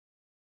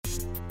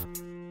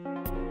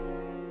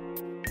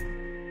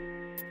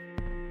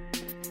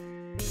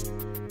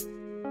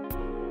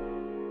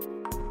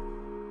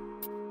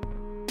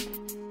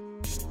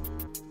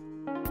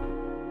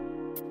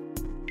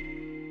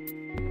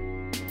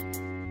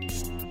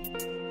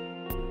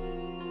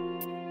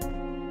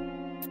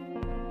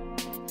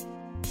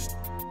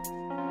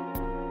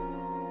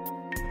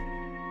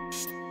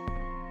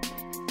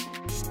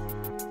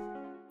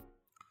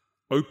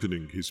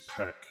Opening his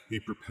pack, he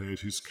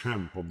prepared his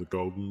camp on the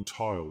golden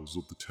tiles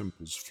of the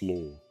temple's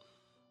floor,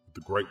 with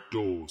the great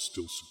door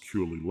still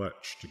securely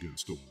latched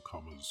against all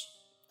comers.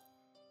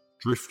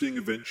 Drifting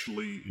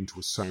eventually into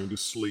a sounder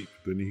sleep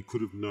than he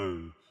could have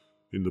known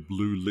in the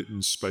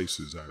blue-litten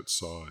spaces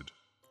outside.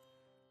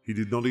 He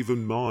did not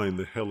even mind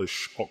the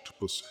hellish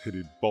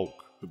octopus-headed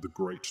bulk of the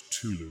great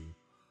Tulu,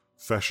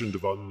 fashioned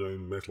of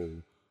unknown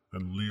metal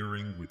and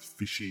leering with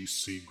fishy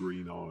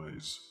sea-green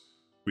eyes,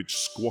 which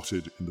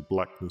squatted in the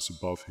blackness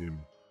above him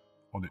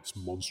on its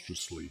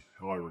monstrously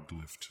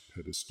hieroglyphed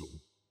pedestal.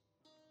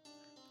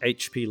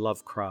 H.P.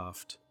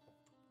 Lovecraft,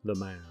 The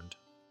Mound.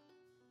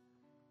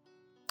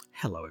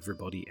 Hello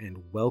everybody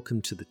and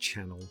welcome to the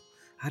channel.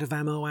 Out of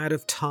ammo, out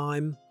of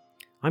time.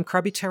 I'm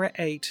Krabby Terror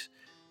 8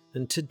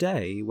 and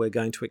today we're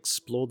going to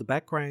explore the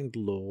background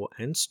lore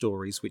and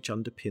stories which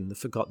underpin the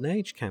Forgotten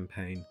Age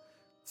campaign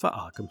for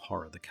Arkham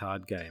Horror the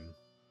card game.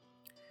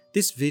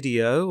 This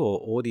video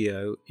or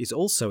audio is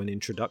also an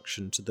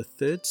introduction to the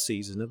third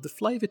season of the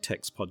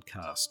Flavortext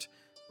podcast,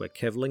 where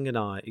Kevling and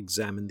I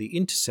examine the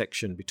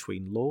intersection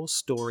between lore,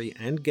 story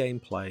and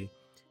gameplay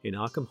in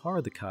Arkham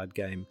Horror the card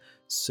game,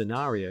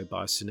 scenario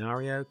by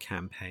scenario,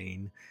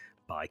 campaign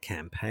by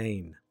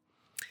campaign.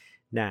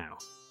 Now,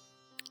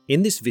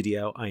 in this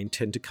video I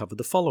intend to cover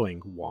the following.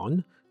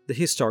 1. The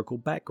historical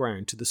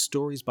background to the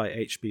stories by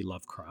H.P.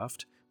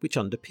 Lovecraft which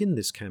underpin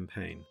this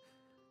campaign.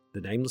 The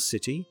Nameless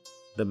City,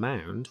 The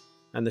Mound,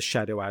 and The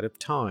Shadow Out of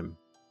Time,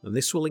 and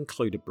this will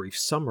include a brief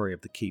summary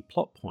of the key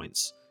plot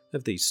points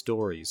of these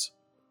stories.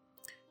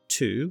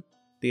 2.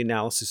 The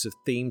analysis of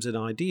themes and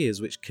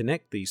ideas which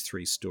connect these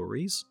three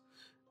stories.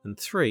 And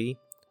 3.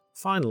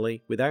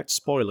 Finally, without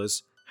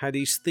spoilers, how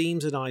these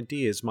themes and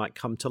ideas might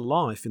come to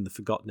life in the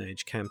Forgotten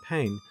Age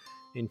campaign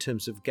in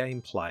terms of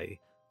gameplay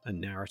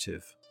and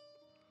narrative.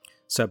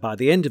 So by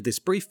the end of this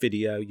brief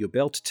video, you'll be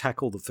able to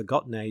tackle the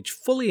Forgotten Age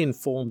fully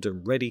informed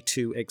and ready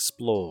to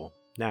explore.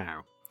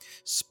 Now,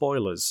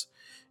 spoilers.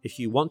 If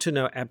you want to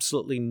know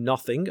absolutely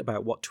nothing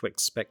about what to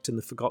expect in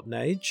the Forgotten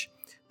Age,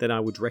 then I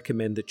would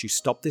recommend that you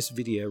stop this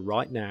video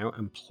right now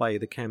and play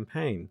the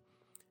campaign.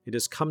 It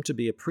has come to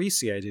be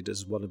appreciated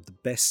as one of the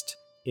best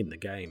in the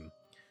game.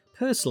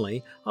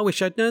 Personally, I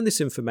wish I'd known this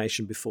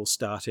information before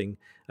starting,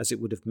 as it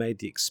would have made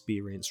the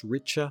experience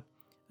richer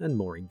and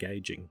more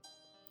engaging.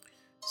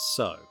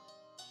 So,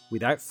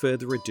 without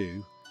further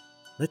ado,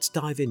 let's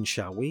dive in,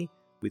 shall we,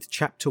 with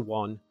Chapter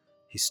 1,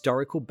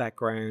 Historical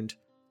Background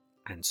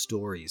and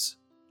Stories.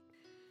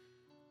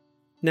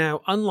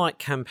 Now, unlike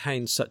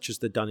campaigns such as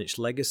the Dunwich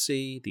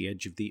Legacy, The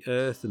Edge of the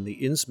Earth, and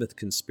the Innsmouth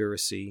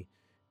Conspiracy,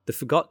 the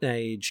Forgotten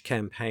Age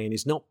campaign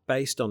is not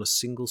based on a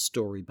single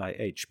story by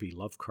H.P.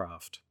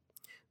 Lovecraft.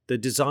 The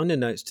designer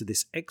notes to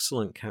this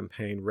excellent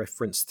campaign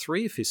reference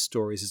 3 of his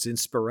stories as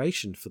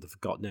inspiration for the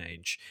Forgotten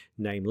Age,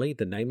 namely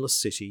The Nameless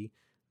City,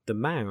 The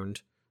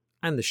Mound,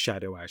 and The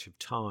Shadow Out of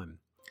Time.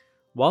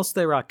 Whilst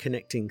there are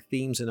connecting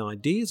themes and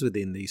ideas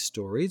within these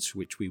stories,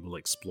 which we will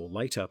explore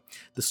later,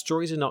 the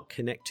stories are not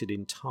connected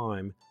in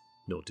time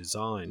nor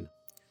design.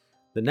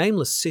 The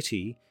Nameless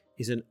City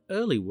is an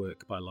early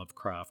work by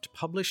Lovecraft,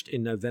 published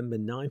in November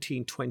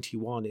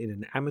 1921 in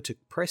an amateur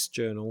press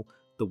journal,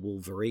 The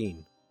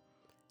Wolverine.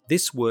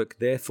 This work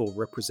therefore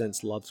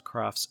represents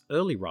Lovecraft's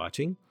early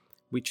writing,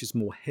 which is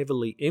more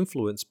heavily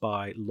influenced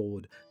by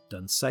Lord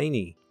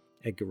Dunsany,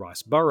 Edgar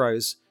Rice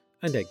Burroughs,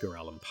 and Edgar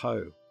Allan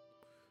Poe.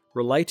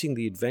 Relating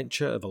the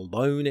adventure of a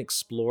lone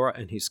explorer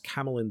and his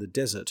camel in the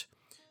desert,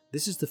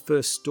 this is the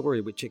first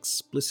story which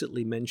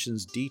explicitly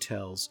mentions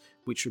details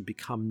which would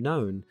become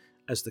known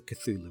as the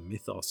Cthulhu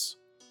mythos.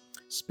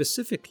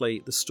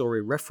 Specifically, the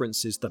story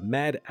references the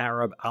mad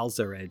Arab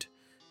Alzared,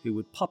 who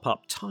would pop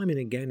up time and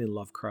again in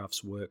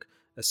Lovecraft's work,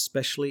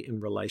 especially in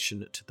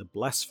relation to the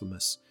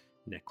blasphemous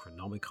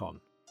Necronomicon.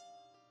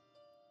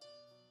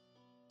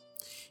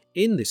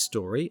 In this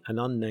story, an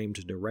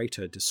unnamed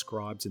narrator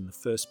describes in the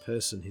first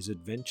person his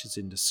adventures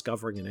in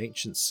discovering an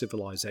ancient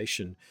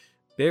civilization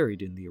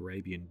buried in the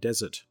Arabian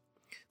desert.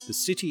 The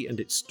city and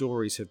its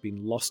stories have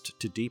been lost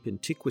to deep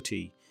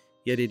antiquity,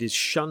 yet it is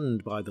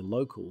shunned by the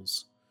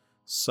locals.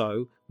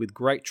 So, with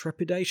great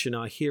trepidation,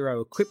 our hero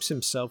equips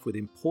himself with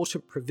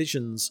important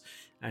provisions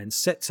and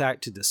sets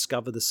out to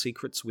discover the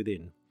secrets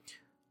within.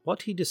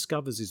 What he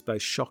discovers is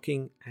both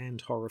shocking and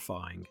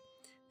horrifying.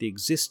 The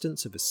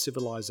existence of a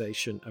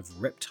civilization of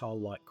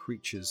reptile-like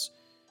creatures,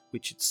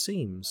 which it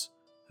seems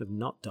have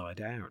not died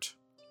out.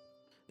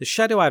 The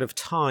Shadow Out of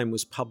Time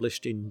was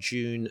published in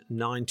June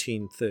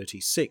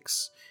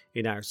 1936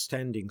 in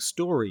Outstanding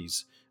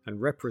Stories and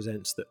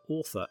represents the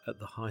author at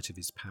the height of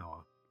his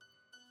power.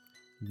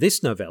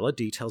 This novella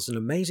details an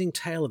amazing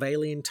tale of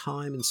alien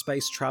time and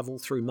space travel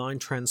through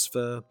mind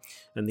transfer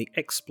and the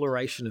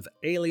exploration of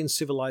alien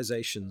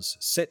civilizations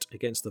set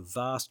against the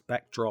vast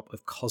backdrop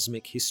of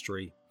cosmic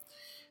history.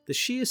 The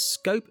sheer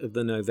scope of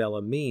the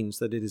novella means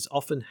that it is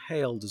often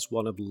hailed as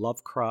one of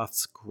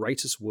Lovecraft's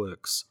greatest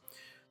works.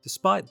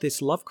 Despite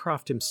this,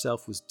 Lovecraft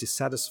himself was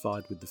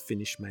dissatisfied with the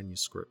finished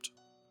manuscript.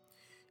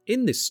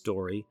 In this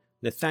story,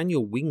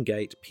 Nathaniel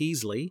Wingate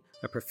Peasley,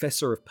 a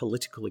professor of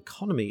political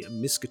economy at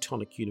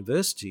Miskatonic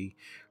University,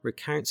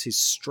 recounts his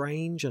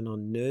strange and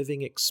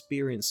unnerving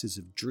experiences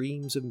of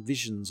dreams and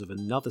visions of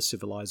another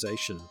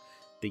civilization,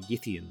 the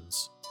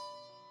Yithians.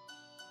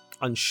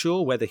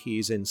 Unsure whether he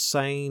is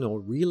insane or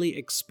really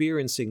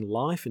experiencing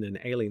life in an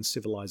alien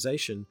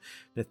civilization,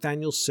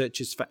 Nathaniel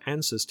searches for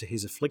answers to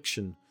his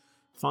affliction.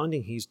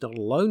 Finding he's not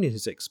alone in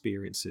his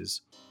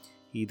experiences,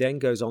 he then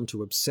goes on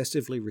to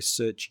obsessively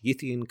research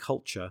Yithian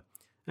culture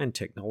and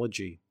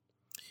technology.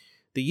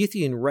 The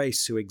Yithian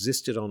race who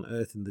existed on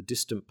Earth in the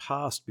distant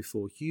past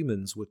before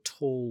humans were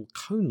tall,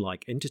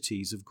 cone-like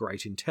entities of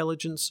great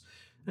intelligence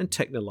and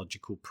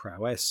technological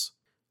prowess.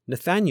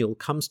 Nathaniel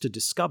comes to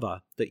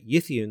discover that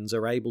Yithians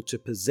are able to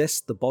possess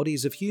the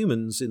bodies of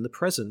humans in the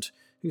present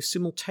who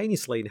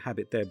simultaneously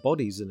inhabit their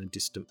bodies in a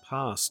distant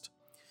past.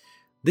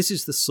 This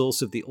is the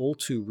source of the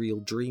all-too-real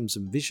dreams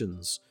and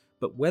visions,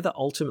 but whether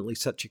ultimately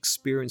such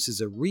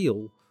experiences are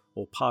real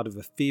or part of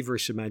a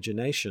feverish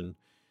imagination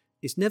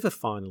is never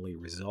finally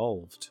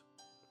resolved.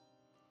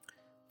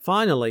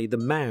 Finally, The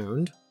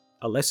Mound,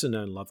 a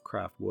lesser-known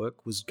Lovecraft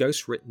work, was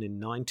ghostwritten in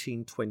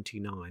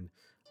 1929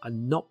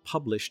 and not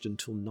published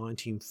until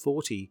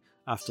 1940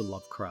 after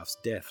Lovecraft's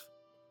death.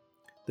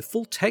 The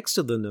full text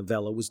of the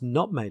novella was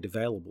not made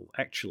available,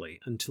 actually,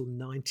 until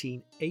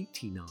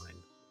 1989.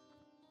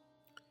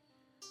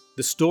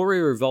 The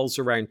story revolves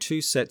around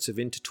two sets of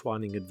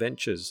intertwining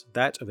adventures,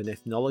 that of an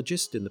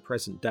ethnologist in the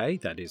present day,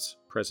 that is,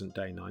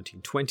 present-day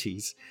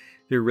 1920s,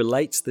 who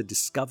relates the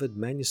discovered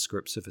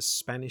manuscripts of a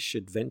Spanish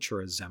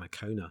adventurer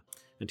Zamacona,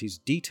 and his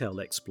detailed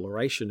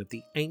exploration of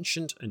the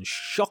ancient and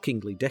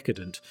shockingly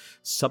decadent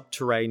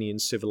subterranean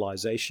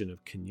civilization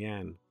of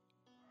Canaan.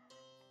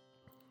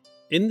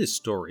 In this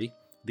story,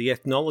 the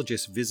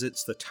ethnologist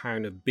visits the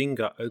town of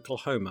Binga,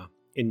 Oklahoma,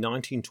 in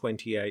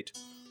 1928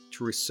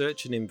 to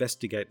research and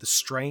investigate the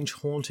strange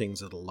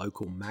hauntings of the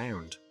local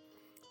mound.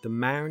 The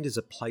mound is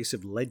a place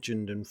of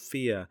legend and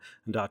fear,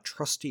 and our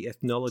trusty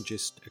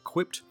ethnologist,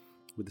 equipped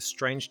with a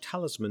strange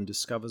talisman,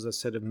 discovers a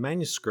set of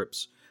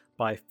manuscripts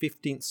by a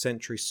 15th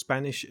century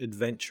Spanish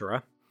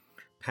adventurer,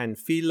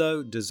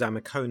 Panfilo de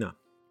Zamacona.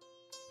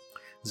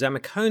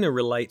 Zamacona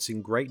relates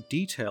in great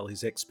detail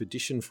his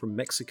expedition from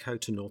Mexico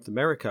to North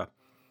America,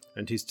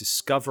 and his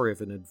discovery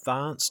of an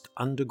advanced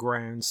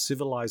underground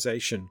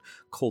civilization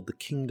called the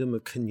Kingdom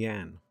of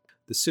Canaan.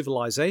 The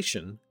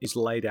civilization is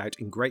laid out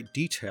in great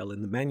detail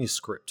in the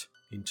manuscript,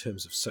 in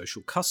terms of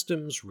social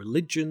customs,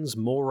 religions,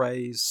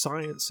 mores,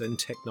 science, and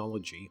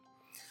technology.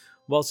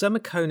 While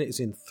Zamacona is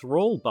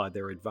enthralled by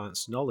their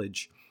advanced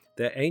knowledge,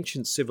 their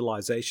ancient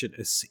civilization,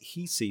 as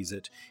he sees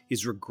it,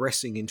 is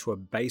regressing into a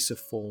baser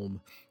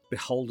form,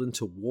 beholden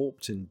to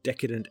warped and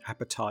decadent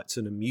appetites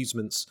and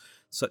amusements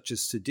such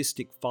as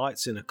sadistic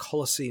fights in a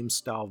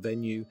Colosseum-style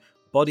venue,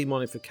 body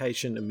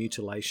modification and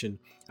mutilation,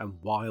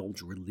 and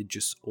wild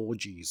religious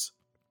orgies.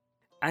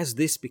 As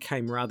this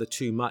became rather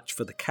too much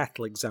for the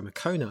Catholic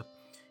Zamacona,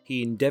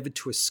 he endeavoured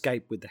to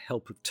escape with the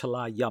help of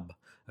Tala Yub,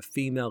 a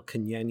female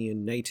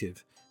Kenyanian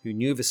native who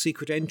knew of a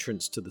secret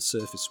entrance to the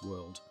surface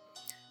world.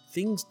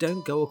 Things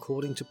don't go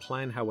according to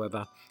plan,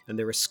 however, and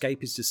their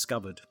escape is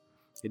discovered.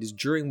 It is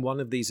during one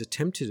of these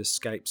attempted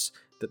escapes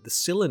that the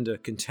cylinder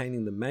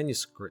containing the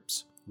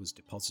manuscripts was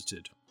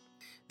deposited.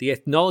 The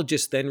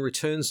ethnologist then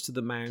returns to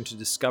the mound to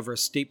discover a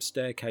steep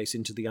staircase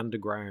into the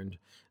underground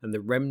and the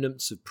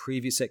remnants of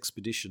previous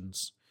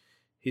expeditions.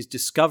 His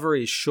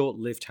discovery is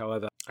short-lived,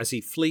 however, as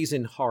he flees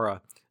in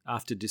horror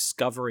after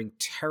discovering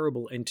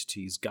terrible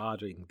entities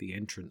guarding the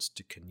entrance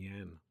to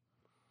Canaan.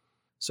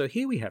 So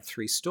here we have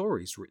three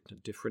stories written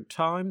at different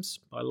times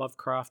by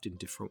Lovecraft in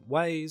different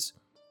ways,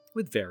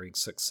 with varying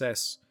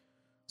success.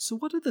 So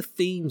what are the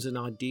themes and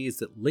ideas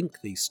that link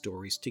these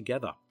stories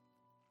together?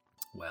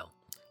 Well,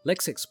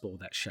 let's explore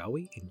that, shall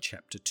we, in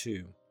Chapter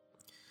 2.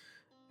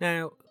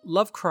 Now,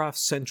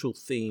 Lovecraft's central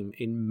theme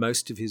in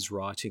most of his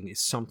writing is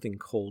something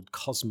called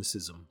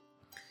cosmicism,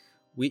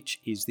 which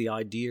is the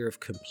idea of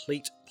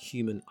complete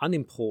human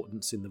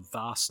unimportance in the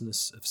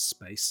vastness of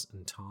space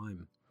and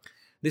time.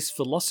 This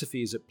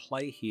philosophy is at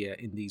play here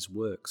in these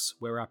works,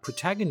 where our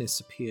protagonists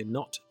appear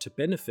not to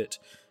benefit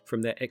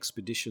from their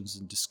expeditions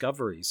and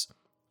discoveries,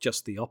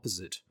 just the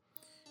opposite.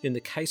 In the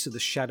case of The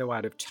Shadow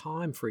Out of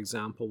Time, for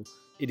example,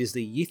 it is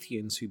the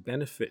Yithians who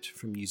benefit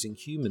from using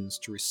humans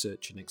to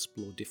research and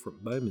explore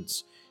different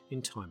moments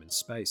in time and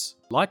space.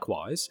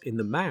 Likewise, in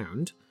The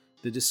Mound,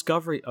 the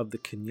discovery of the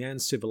Canaan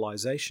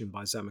civilization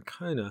by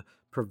Zamacona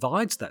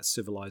provides that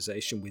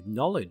civilization with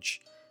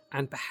knowledge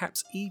and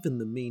perhaps even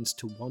the means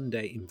to one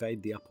day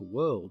invade the upper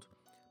world,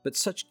 but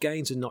such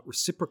gains are not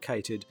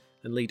reciprocated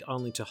and lead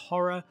only to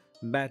horror,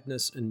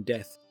 madness, and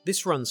death.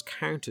 This runs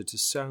counter to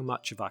so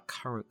much of our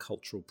current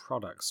cultural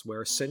products,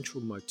 where a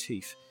central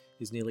motif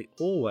is nearly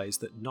always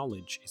that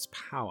knowledge is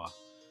power.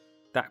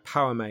 That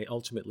power may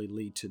ultimately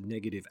lead to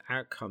negative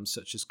outcomes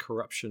such as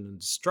corruption and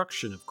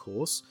destruction, of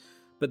course,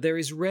 but there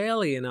is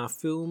rarely in our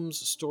films,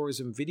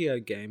 stories, and video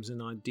games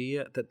an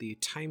idea that the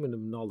attainment of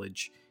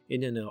knowledge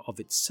in and of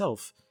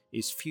itself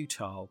is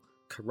futile,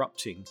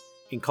 corrupting,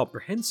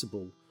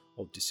 incomprehensible,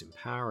 or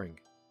disempowering.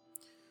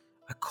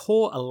 A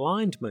core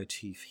aligned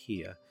motif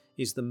here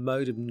is the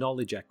mode of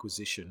knowledge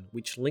acquisition,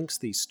 which links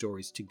these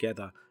stories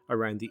together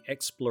around the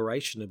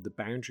exploration of the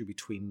boundary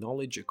between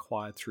knowledge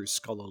acquired through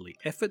scholarly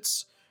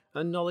efforts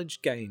and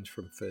knowledge gained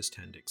from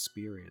first-hand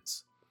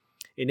experience.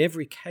 In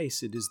every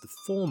case, it is the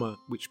former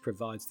which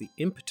provides the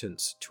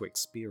impotence to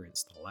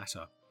experience the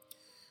latter.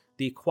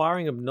 The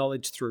acquiring of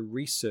knowledge through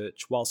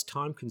research, whilst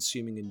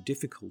time-consuming and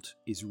difficult,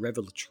 is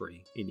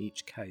revelatory in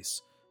each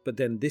case, but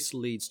then this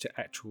leads to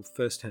actual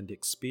first-hand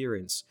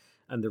experience,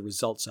 and the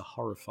results are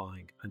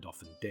horrifying and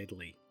often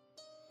deadly.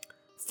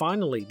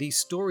 Finally, these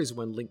stories,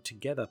 when linked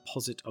together,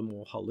 posit a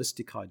more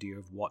holistic idea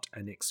of what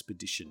an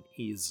expedition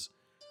is.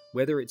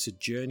 Whether it's a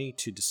journey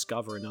to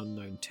discover an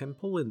unknown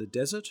temple in the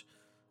desert,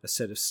 a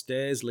set of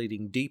stairs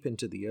leading deep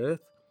into the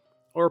earth,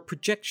 or a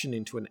projection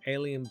into an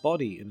alien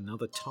body in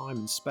another time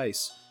and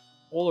space,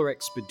 all are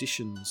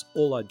expeditions,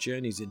 all are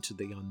journeys into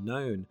the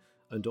unknown,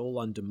 and all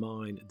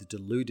undermine the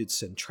deluded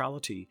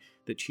centrality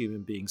that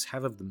human beings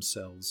have of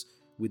themselves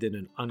within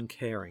an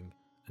uncaring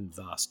and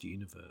vast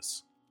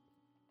universe.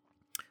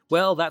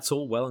 Well, that's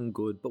all well and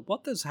good, but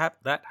what does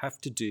that have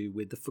to do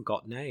with the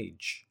Forgotten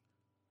Age?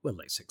 Well,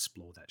 let's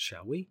explore that,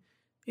 shall we,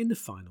 in the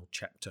final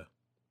chapter.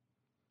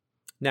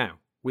 Now,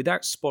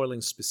 without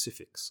spoiling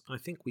specifics, I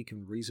think we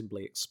can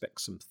reasonably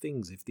expect some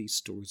things if these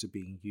stories are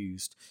being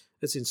used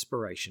as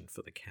inspiration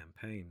for the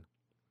campaign.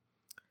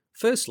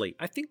 Firstly,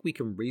 I think we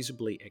can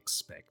reasonably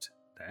expect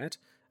that,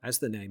 as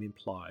the name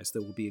implies,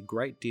 there will be a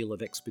great deal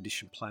of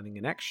expedition planning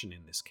and action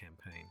in this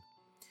campaign.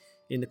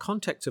 In the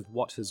context of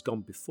what has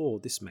gone before,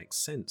 this makes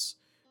sense.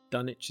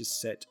 Dunwich is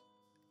set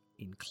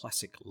in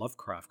classic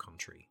Lovecraft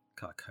country.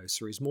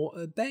 Carcosa is more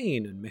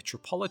urbane and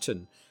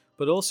metropolitan,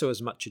 but also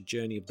as much a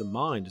journey of the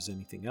mind as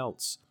anything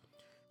else.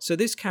 So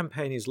this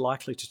campaign is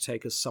likely to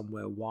take us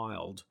somewhere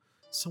wild,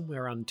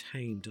 somewhere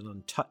untamed and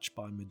untouched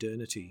by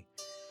modernity.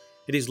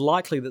 It is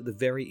likely that the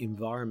very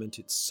environment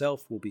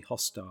itself will be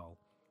hostile.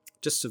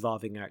 Just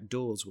surviving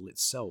outdoors will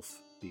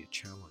itself be a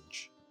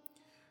challenge.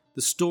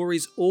 The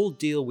stories all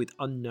deal with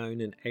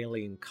unknown and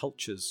alien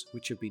cultures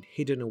which have been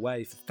hidden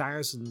away for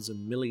thousands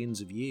and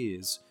millions of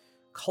years,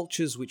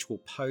 cultures which will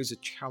pose a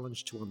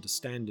challenge to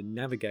understand and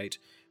navigate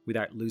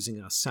without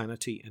losing our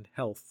sanity and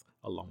health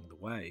along the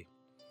way.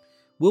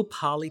 Will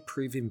Parley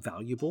prove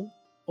invaluable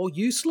or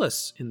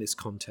useless in this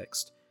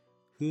context?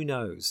 Who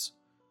knows?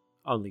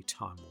 Only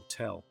time will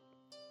tell.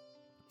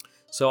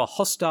 So a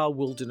hostile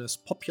wilderness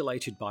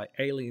populated by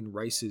alien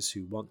races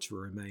who want to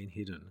remain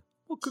hidden.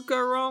 What could go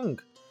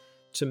wrong?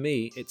 To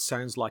me, it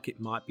sounds like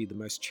it might be the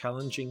most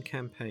challenging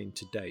campaign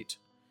to date.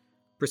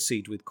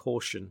 Proceed with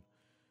caution,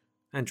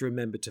 and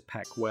remember to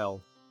pack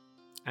well.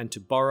 And to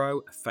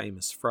borrow a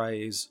famous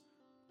phrase,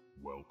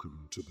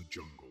 welcome to the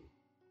jungle.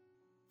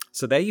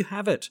 So there you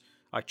have it.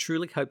 I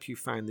truly hope you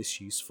found this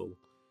useful.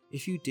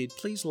 If you did,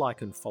 please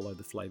like and follow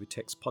the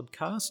Flavortext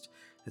podcast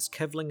as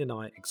Kevling and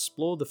I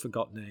explore the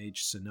Forgotten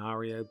Age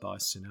scenario by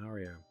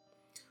scenario.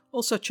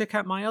 Also check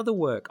out my other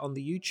work on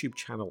the YouTube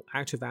channel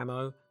Out of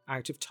Ammo,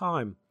 Out of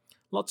Time.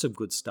 Lots of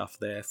good stuff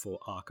there for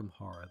Arkham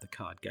Horror, the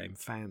card game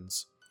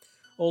fans.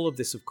 All of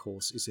this, of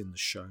course, is in the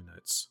show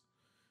notes.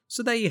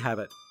 So there you have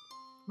it.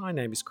 My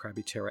name is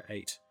Krabby Terror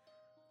 8,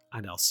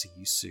 and I'll see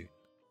you soon.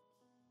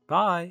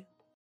 Bye!